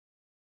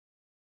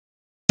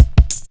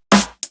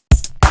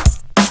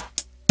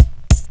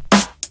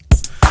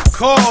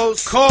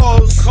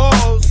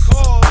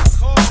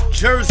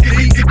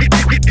Jersey.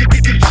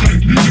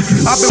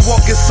 I've been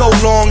walking so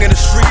long in the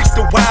streets,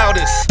 the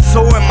wildest.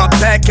 So in my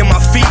back and my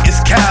feet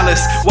is callous.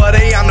 While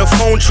they on the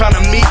phone trying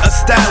to meet a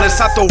stylist,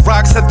 I throw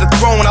rocks at the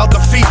throne, I'll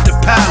defeat the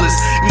palace.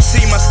 You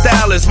see my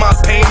style is my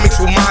pain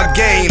mixed with my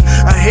game.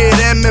 I hear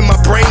them and my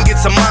brain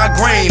gets a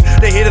migraine.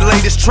 They hear the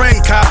latest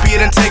trend, copy it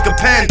and take a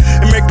pen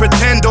and make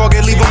pretend dog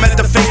and leave them at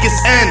the fakest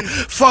end.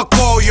 Fuck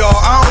all y'all,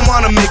 I don't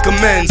wanna make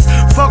amends.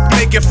 Fuck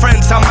making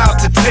friends, I'm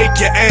out to take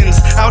your ends.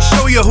 I'll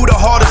show you who the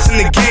hardest in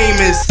the game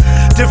is.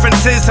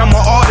 Difference is I'm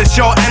an artist,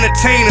 y'all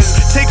entertainers.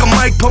 Take a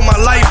mic, put my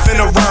life in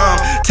a rhyme.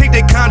 Take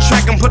their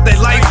contract and put their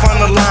life on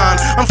the line.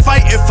 I'm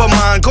fighting for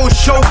mine, go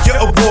show your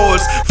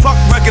awards. Fuck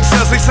record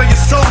sales, they sell your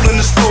soul in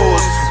the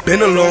stores.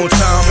 Been a long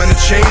time and the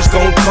change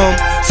gon' come.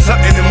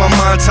 Something in my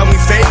mind tell me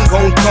fame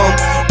gon' come.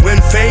 When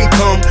fame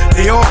come,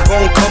 they all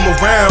gon' come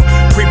around.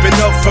 Creeping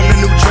up from the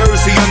New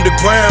Jersey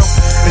underground.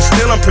 And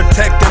still I'm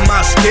protecting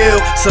my skill.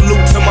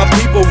 Salute to my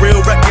people, real,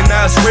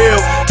 recognize real.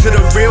 To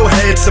the real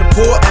head,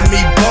 supporting me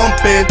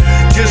bumping.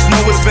 Just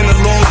know it's been a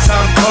long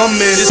time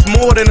coming. It's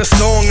more than a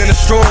song and a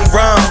strong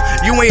rhyme.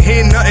 You ain't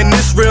hear nothing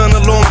this real in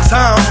a long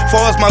time.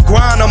 Far as my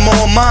grind, I'm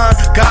on mine.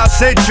 God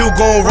said you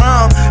gon'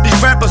 rhyme. These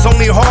rappers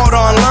only hard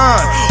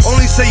online.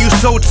 Only say you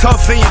so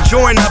tough and you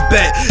join, I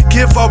bet.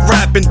 Give up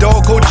rapping,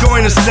 dog, go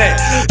join a set.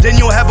 Then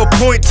you'll have a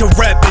point to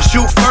rap and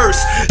shoot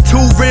first.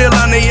 Too real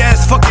on they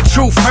ass, fucking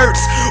truth hurts.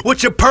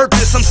 What's your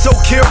purpose? I'm so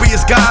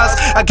curious, guys.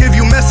 I give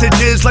you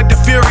messages like the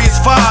Furious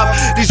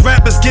 5. These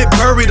rappers get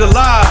buried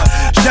alive.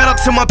 Shout out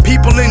to my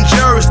people in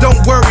Jersey, don't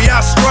worry,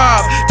 I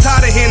strive.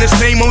 Tired of hearing the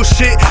same old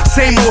shit,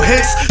 same old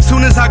hits.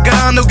 Soon as I got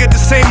on, they'll get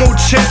the same old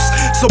chips.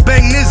 So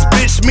bang this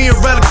bitch, me and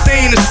Relic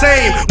staying the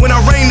same. When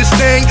I reign this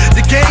thing,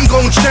 the game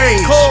gon'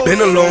 change. Been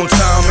a long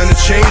time and the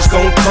change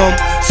gon' come.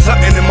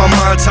 Something in my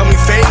mind tell me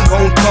fame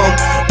gon' come.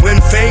 When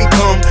fame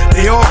come,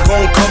 they all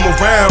gon' come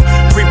around.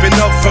 Creeping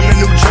up from the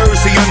New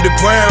Jersey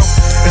underground.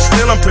 And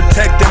still I'm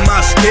protecting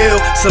my skill.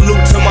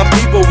 Salute to my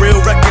people,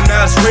 real,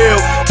 recognize real.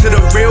 To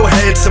the real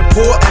head,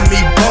 supporting me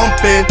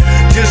bumping.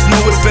 Just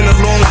know it's been a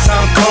long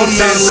time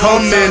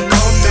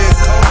coming.